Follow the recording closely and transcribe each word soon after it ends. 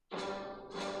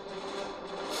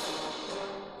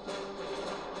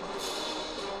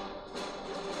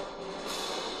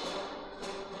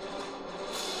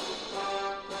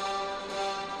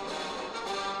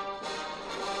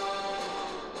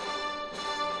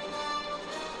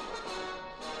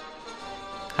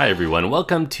Hi everyone,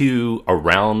 welcome to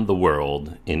Around the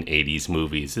World in 80s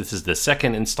Movies. This is the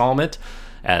second installment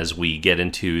as we get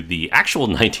into the actual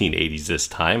 1980s this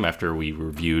time after we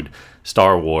reviewed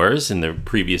Star Wars in the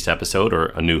previous episode, or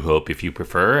A New Hope if you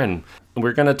prefer, and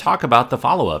we're going to talk about the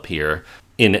follow-up here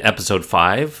in episode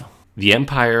 5, The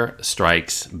Empire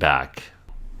Strikes Back,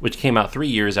 which came out 3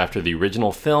 years after the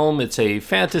original film. It's a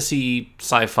fantasy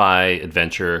sci-fi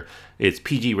adventure. It's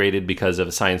PG rated because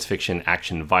of science fiction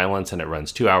action violence, and it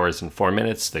runs 2 hours and 4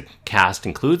 minutes. The cast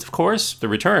includes, of course, the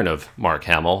return of Mark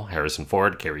Hamill, Harrison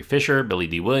Ford, Carrie Fisher, Billy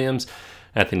Dee Williams,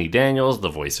 Anthony Daniels, the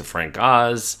voice of Frank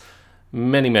Oz,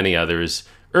 many others.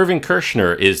 Irving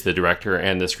Kershner is the director,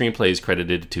 and the screenplay is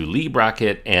credited to Lee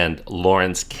Brackett and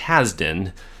Lawrence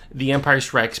Kasdan. The Empire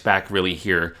Strikes Back really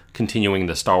here continuing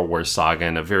the Star Wars saga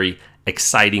in a very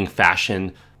exciting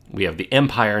fashion. We have the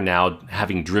Empire now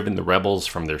having driven the rebels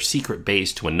from their secret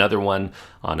base to another one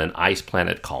on an ice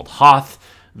planet called Hoth.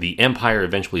 The Empire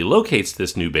eventually locates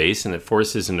this new base and it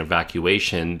forces an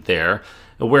evacuation there,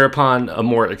 whereupon a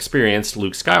more experienced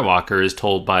Luke Skywalker is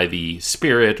told by the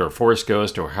spirit or Force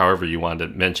Ghost, or however you want to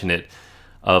mention it,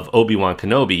 of Obi-Wan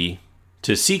Kenobi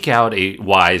to seek out a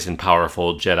wise and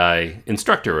powerful Jedi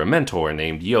instructor, a mentor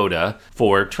named Yoda,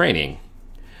 for training.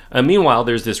 Meanwhile,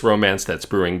 there's this romance that's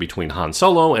brewing between Han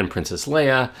Solo and Princess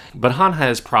Leia, but Han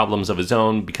has problems of his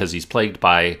own because he's plagued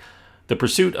by the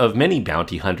pursuit of many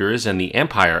bounty hunters and the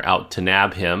Empire out to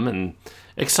nab him, and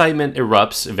excitement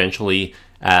erupts eventually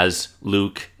as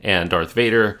Luke and Darth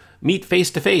Vader meet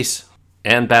face to face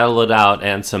and battle it out,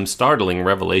 and some startling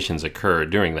revelations occur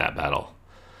during that battle.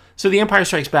 So The Empire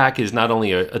Strikes Back is not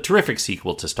only a terrific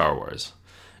sequel to Star Wars,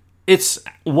 it's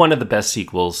one of the best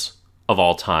sequels of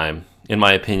all time, in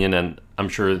my opinion, and I'm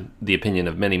sure the opinion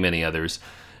of many others.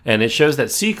 And it shows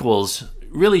that sequels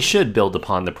really should build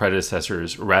upon the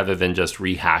predecessors rather than just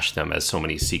rehash them as so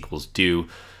many sequels do.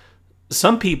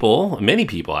 Some people, many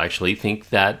people actually, think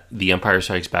that The Empire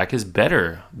Strikes Back is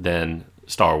better than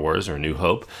Star Wars or New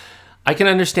Hope. I can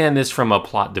understand this from a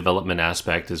plot development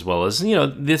aspect, as well as,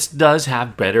 this does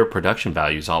have better production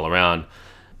values all around.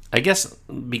 I guess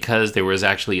because there was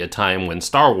actually a time when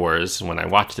Star Wars, when I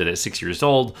watched it at 6 years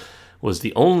old, was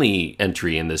the only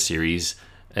entry in this series,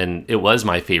 and it was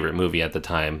my favorite movie at the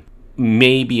time.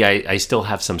 Maybe I still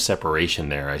have some separation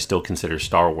there. I still consider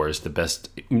Star Wars the best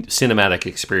cinematic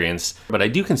experience, but I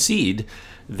do concede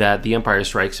that The Empire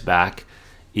Strikes Back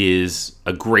is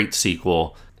a great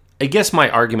sequel. I guess my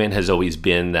argument has always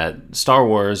been that Star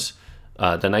Wars, the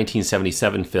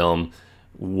 1977 film,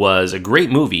 was a great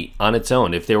movie on its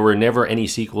own. If there were never any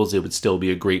sequels, it would still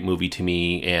be a great movie to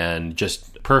me and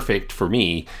just perfect for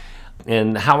me.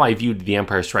 And how I viewed The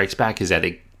Empire Strikes Back is that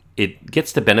it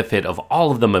gets the benefit of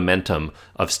all of the momentum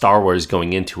of Star Wars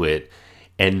going into it,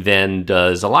 and then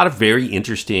does a lot of very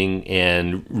interesting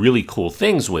and really cool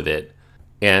things with it,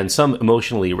 and some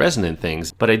emotionally resonant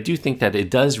things. But I do think that it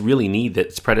does really need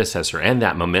its predecessor and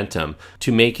that momentum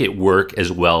to make it work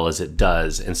as well as it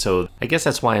does. And so I guess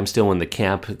that's why I'm still in the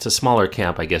camp. It's a smaller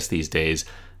camp, I guess, these days,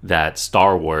 that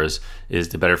Star Wars is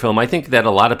the better film. I think that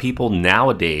a lot of people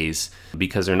nowadays,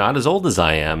 because they're not as old as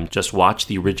I am, just watch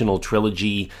the original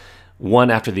trilogy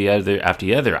one after the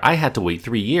other. I had to wait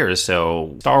 3 years,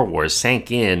 so Star Wars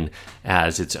sank in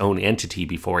as its own entity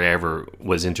before I ever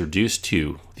was introduced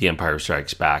to The Empire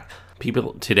Strikes Back.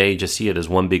 People today just see it as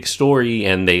one big story,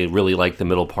 and they really like the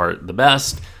middle part the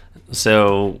best.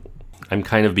 So I'm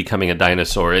kind of becoming a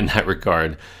dinosaur in that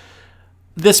regard.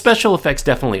 The special effects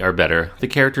definitely are better. The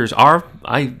characters are,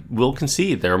 I will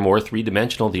concede, they're more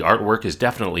three-dimensional. The artwork is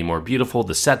definitely more beautiful.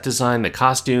 The set design, the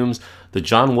costumes, the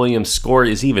John Williams score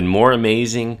is even more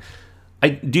amazing. I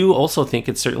do also think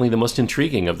it's certainly the most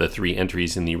intriguing of the three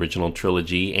entries in the original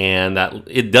trilogy, and that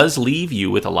it does leave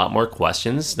you with a lot more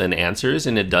questions than answers,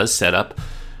 and it does set up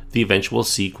the eventual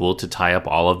sequel to tie up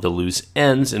all of the loose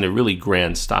ends in a really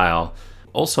grand style.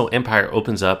 Also, Empire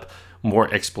opens up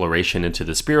more exploration into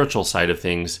the spiritual side of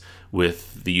things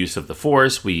with the use of the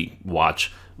Force. We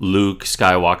watch Luke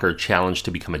Skywalker challenged to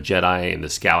become a Jedi in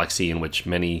this galaxy in which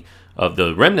many of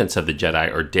the remnants of the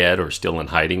Jedi are dead or still in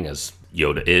hiding, as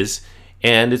Yoda is.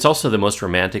 And it's also the most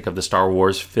romantic of the Star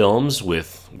Wars films,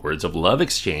 with words of love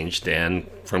exchanged and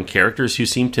from characters who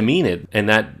seem to mean it. And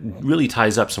that really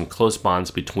ties up some close bonds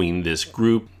between this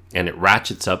group, and it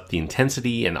ratchets up the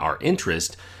intensity and our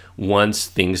interest once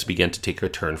things begin to take a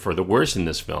turn for the worse in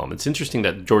this film. It's interesting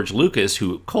that George Lucas,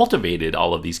 who cultivated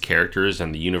all of these characters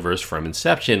and the universe from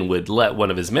inception, would let one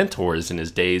of his mentors in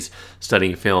his days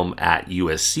studying film at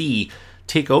USC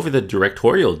take over the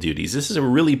directorial duties. This is a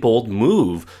really bold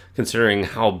move considering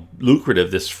how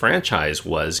lucrative this franchise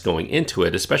was going into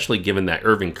it, especially given that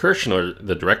Irving Kershner,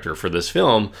 the director for this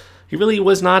film, he really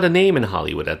was not a name in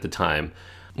Hollywood at the time.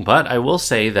 But I will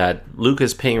say that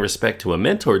Lucas paying respect to a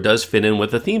mentor does fit in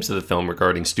with the themes of the film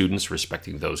regarding students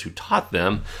respecting those who taught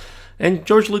them. And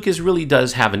George Lucas really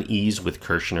does have an ease with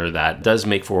Kershner that does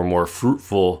make for a more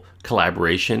fruitful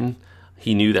collaboration.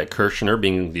 He knew that Kershner,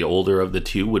 being the older of the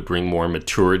two, would bring more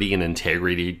maturity and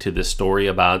integrity to this story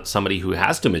about somebody who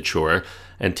has to mature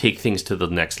and take things to the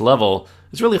next level.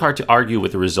 It's really hard to argue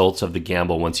with the results of the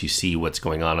gamble once you see what's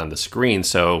going on the screen.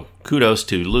 So kudos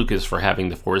to Lucas for having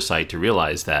the foresight to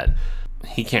realize that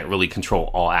he can't really control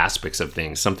all aspects of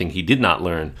things, something he did not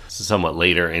learn somewhat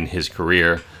later in his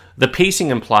career. The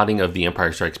pacing and plotting of The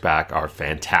Empire Strikes Back are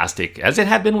fantastic, as it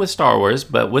had been with Star Wars,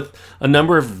 but with a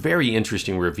number of very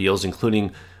interesting reveals,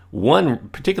 including one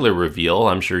particular reveal,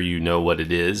 I'm sure you know what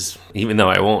it is, even though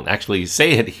I won't actually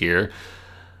say it here,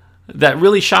 that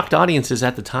really shocked audiences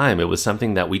at the time. It was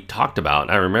something that we talked about.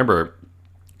 I remember,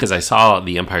 because I saw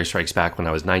The Empire Strikes Back when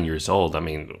I was 9 years old. I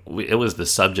mean, it was the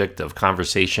subject of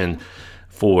conversation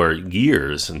for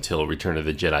years until Return of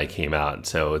the Jedi came out.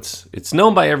 So it's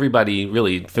known by everybody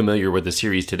really familiar with the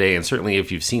series today, and certainly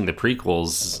if you've seen the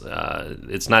prequels,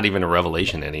 it's not even a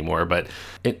revelation anymore. But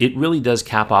it really does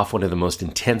cap off one of the most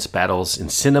intense battles in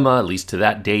cinema, at least to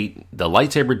that date. The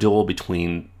lightsaber duel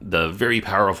between the very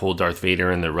powerful Darth Vader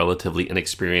and the relatively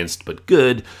inexperienced but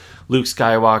good Luke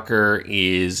Skywalker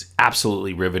is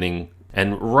absolutely riveting.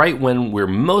 And right when we're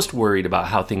most worried about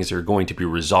how things are going to be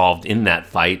resolved in that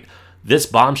fight, this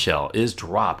bombshell is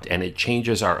dropped, and it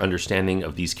changes our understanding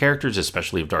of these characters,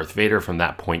 especially of Darth Vader, from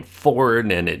that point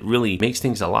forward, and it really makes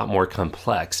things a lot more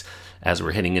complex as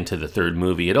we're heading into the third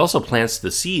movie. It also plants the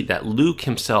seed that Luke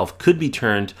himself could be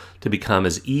turned to become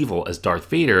as evil as Darth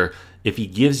Vader if he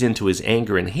gives in to his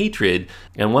anger and hatred,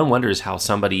 and one wonders how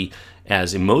somebody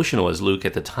as emotional as Luke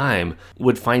at the time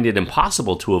would find it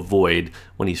impossible to avoid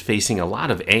when he's facing a lot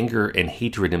of anger and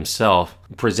hatred himself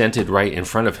presented right in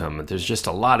front of him. There's just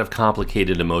a lot of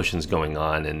complicated emotions going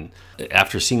on, and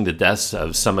after seeing the deaths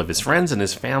of some of his friends and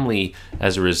his family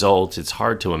as a result, it's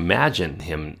hard to imagine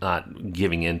him not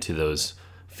giving in to those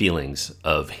feelings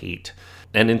of hate.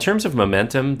 And in terms of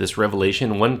momentum, this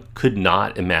revelation, one could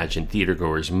not imagine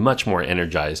theatergoers much more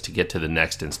energized to get to the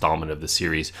next installment of the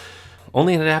series,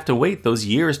 only to have to wait those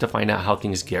years to find out how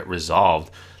things get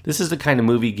resolved. This is the kind of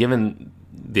movie, given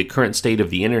the current state of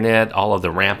the internet, all of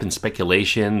the rampant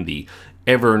speculation, the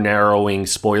ever-narrowing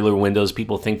spoiler windows.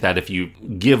 People think that if you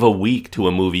give a week to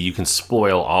a movie, you can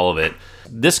spoil all of it.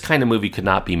 This kind of movie could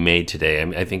not be made today. I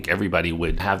mean, I think everybody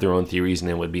would have their own theories,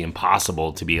 and it would be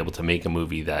impossible to be able to make a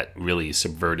movie that really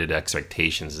subverted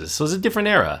expectations. This was a different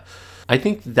era. I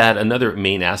think that another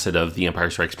main asset of The Empire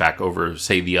Strikes Back over,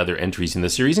 say, the other entries in the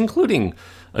series, including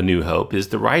A New Hope, is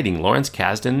the writing. Lawrence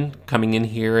Kasdan coming in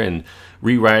here and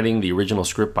rewriting the original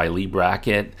script by Lee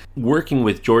Brackett, working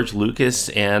with George Lucas,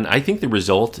 and I think the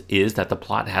result is that the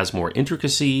plot has more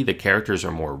intricacy, the characters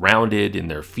are more rounded in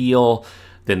their feel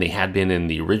than they had been in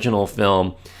the original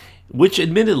film, which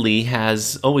admittedly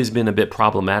has always been a bit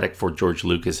problematic for George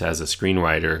Lucas as a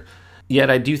screenwriter. Yet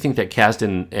I do think that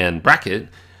Kasdan and Brackett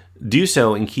do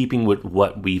so in keeping with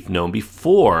what we've known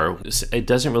before. It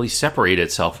doesn't really separate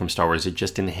itself from Star Wars, it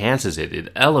just enhances it.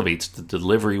 It elevates the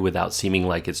delivery without seeming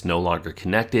like it's no longer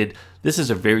connected. This is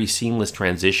a very seamless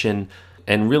transition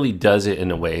and really does it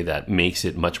in a way that makes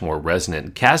it much more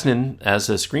resonant. Kasdan, as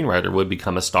a screenwriter, would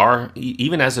become a star.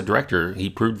 Even as a director,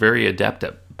 he proved very adept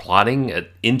at plotting, at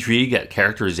intrigue, at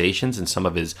characterizations in some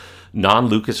of his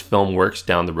non-Lucasfilm works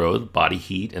down the road, Body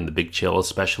Heat and The Big Chill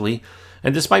especially.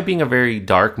 And despite being a very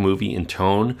dark movie in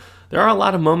tone, there are a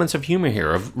lot of moments of humor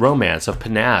here, of romance, of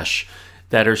panache,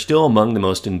 that are still among the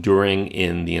most enduring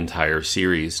in the entire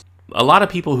series. A lot of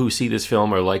people who see this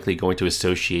film are likely going to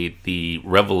associate the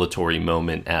revelatory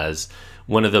moment as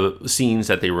one of the scenes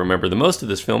that they remember the most of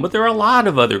this film, but there are a lot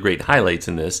of other great highlights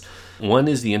in this. One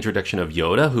is the introduction of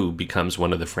Yoda, who becomes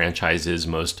one of the franchise's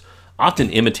most often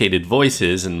imitated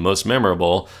voices and most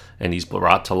memorable, and he's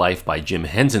brought to life by Jim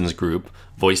Henson's group,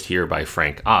 voiced here by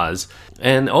Frank Oz.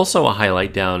 And also a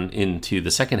highlight down into the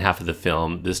second half of the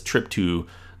film, this trip to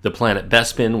the planet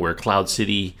Bespin, where Cloud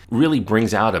City really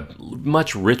brings out a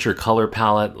much richer color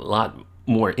palette, a lot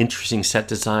more interesting set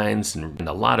designs, and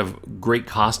a lot of great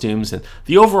costumes. And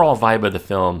the overall vibe of the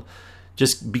film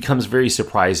just becomes very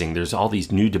surprising. There's all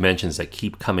these new dimensions that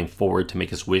keep coming forward to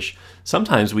make us wish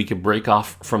sometimes we could break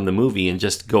off from the movie and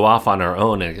just go off on our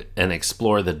own and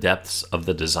explore the depths of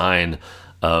the design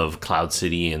of Cloud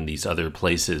City and these other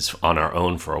places on our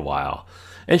own for a while.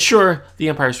 And sure, The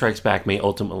Empire Strikes Back may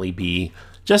ultimately be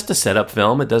just a setup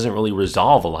film. It doesn't really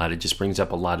resolve a lot. It just brings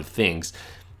up a lot of things.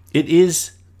 It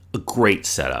is a great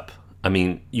setup. I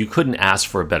mean, you couldn't ask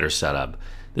for a better setup.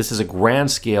 This is a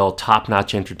grand scale,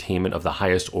 top-notch entertainment of the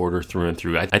highest order through and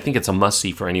through. I think it's a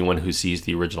must-see for anyone who sees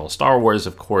the original Star Wars,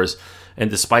 of course. And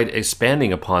despite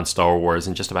expanding upon Star Wars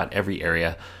in just about every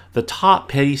area, the top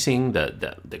pacing,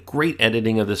 the great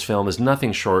editing of this film is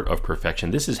nothing short of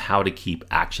perfection. This is how to keep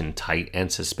action tight and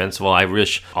suspenseful. I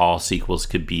wish all sequels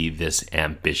could be this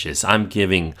ambitious. I'm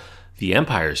giving The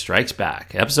Empire Strikes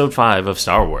Back, Episode 5 of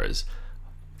Star Wars,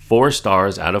 4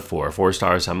 stars out of 4. 4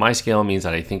 stars on my scale means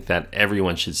that I think that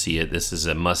everyone should see it. This is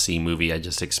a must-see movie. I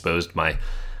just exposed my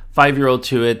 5-year-old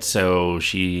to it, so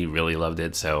she really loved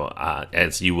it. So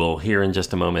as you will hear in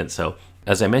just a moment. So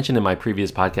as I mentioned in my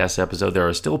previous podcast episode, there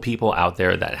are still people out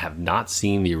there that have not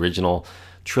seen the original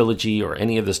trilogy or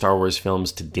any of the Star Wars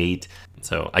films to date.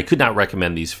 So I could not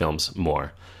recommend these films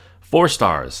more. 4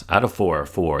 stars out of 4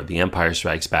 for The Empire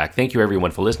Strikes Back. Thank you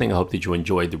everyone for listening. I hope that you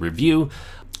enjoyed the review.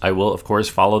 I will, of course,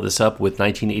 follow this up with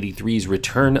 1983's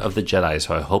Return of the Jedi,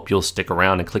 so I hope you'll stick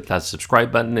around and click that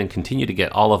subscribe button and continue to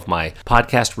get all of my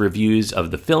podcast reviews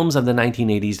of the films of the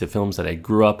 1980s, the films that I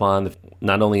grew up on,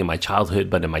 not only in my childhood,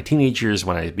 but in my teenage years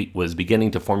when I was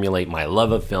beginning to formulate my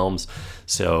love of films.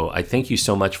 So I thank you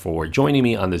so much for joining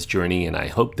me on this journey, and I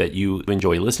hope that you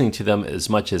enjoy listening to them as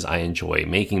much as I enjoy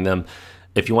making them.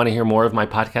 If you want to hear more of my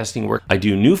podcasting work, I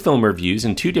do new film reviews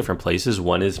in 2 different places.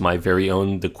 One is my very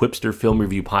own The Quipster Film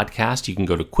Review Podcast. You can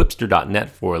go to quipster.net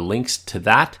for links to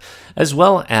that, as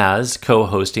well as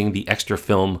co-hosting the extra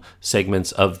film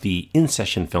segments of the In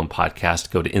Session Film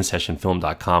Podcast. Go to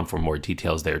insessionfilm.com for more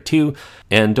details there too.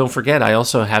 And don't forget, I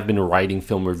also have been writing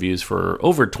film reviews for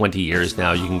over 20 years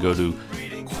now. You can go to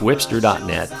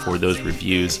quipster.net for those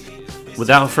reviews.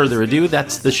 Without further ado,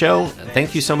 that's the show.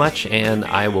 Thank you so much, and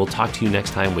I will talk to you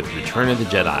next time with Return of the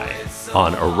Jedi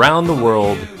on Around the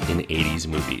World in 80s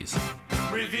Movies.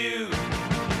 Review.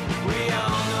 We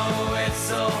all know it's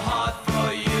so hard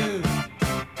for you.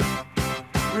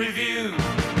 Review.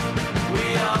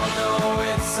 We all know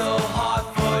it's so hard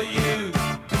for you.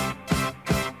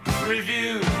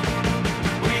 Review.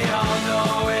 We all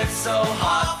know it's so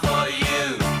hard for you.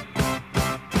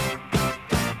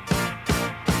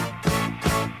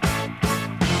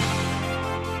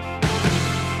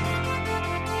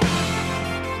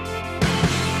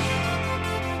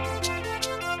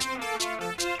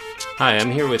 Hi,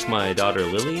 I'm here with my daughter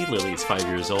Lily. Lily's 5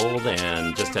 years old,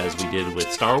 and just as we did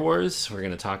with Star Wars, we're going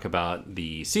to talk about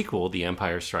the sequel, The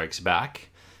Empire Strikes Back,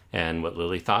 and what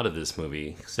Lily thought of this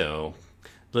movie. So,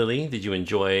 Lily, did you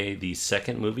enjoy the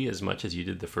second movie as much as you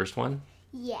did the first one?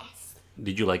 Yes.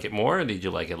 Did you like it more, or did you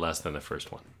like it less than the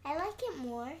first one? I like it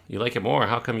more. You like it more?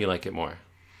 How come you like it more?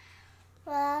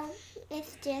 Well,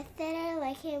 it's just that I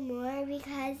like it more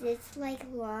because it's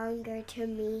longer to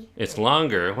me. It's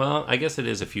longer. Well, I guess it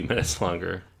is a few minutes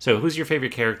longer. So who's your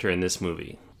favorite character in this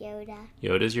movie? Yoda.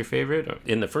 Yoda's your favorite?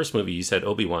 In the first movie, you said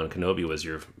Obi-Wan Kenobi was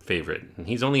your favorite. And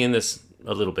he's only in this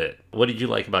a little bit. What did you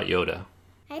like about Yoda?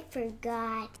 I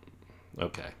forgot.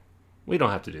 Okay. We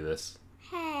don't have to do this.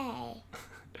 Hey.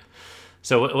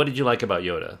 So what did you like about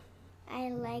Yoda? I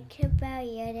liked about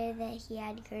Yoda that he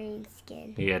had green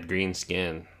skin. He had green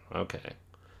skin. Okay.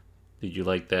 Did you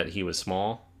like that he was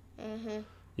small? Mm-hmm.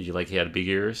 Did you like he had big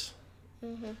ears?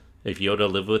 Mm-hmm. If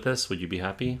Yoda lived with us, would you be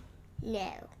happy?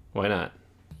 No. Why not?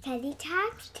 Because he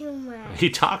talks too much. He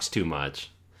talks too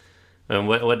much. And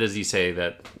what does he say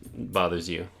that bothers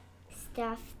you?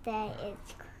 Stuff that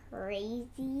is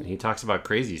crazy. He talks about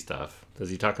crazy stuff. Does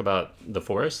he talk about the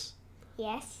Force?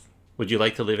 Yes. Would you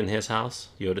like to live in his house?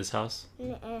 Yoda's house?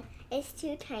 Nuh-uh. It's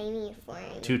too tiny for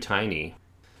him. Too tiny.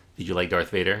 Did you like Darth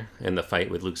Vader in the fight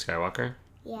with Luke Skywalker?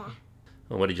 Yeah.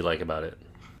 And what did you like about it?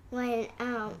 When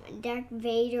Darth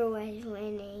Vader was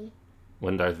winning.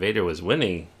 When Darth Vader was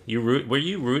winning, were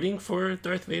you rooting for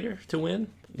Darth Vader to win?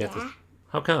 Yeah.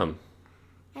 How come?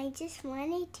 I just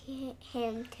wanted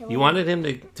him to win. You wanted him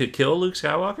to kill Luke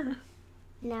Skywalker?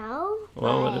 No,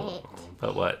 Well,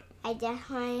 but what? I just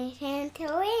wanted him to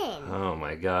win. Oh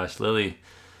my gosh, Lily.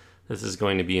 This is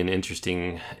going to be an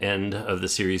interesting end of the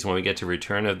series when we get to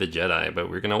Return of the Jedi, but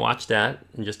we're going to watch that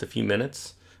in just a few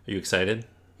minutes. Are you excited?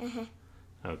 Uh-huh.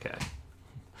 Okay.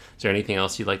 Is there anything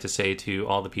else you'd like to say to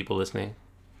all the people listening?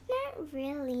 Not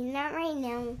really, not right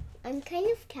now. I'm kind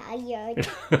of tired,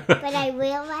 but I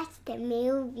will watch the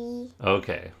movie.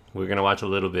 Okay. We're going to watch a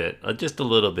little bit, just a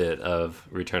little bit of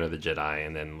Return of the Jedi,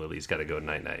 and then Lily's got to go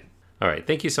night-night. All right.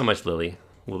 Thank you so much, Lily.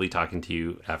 We'll be talking to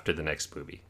you after the next movie.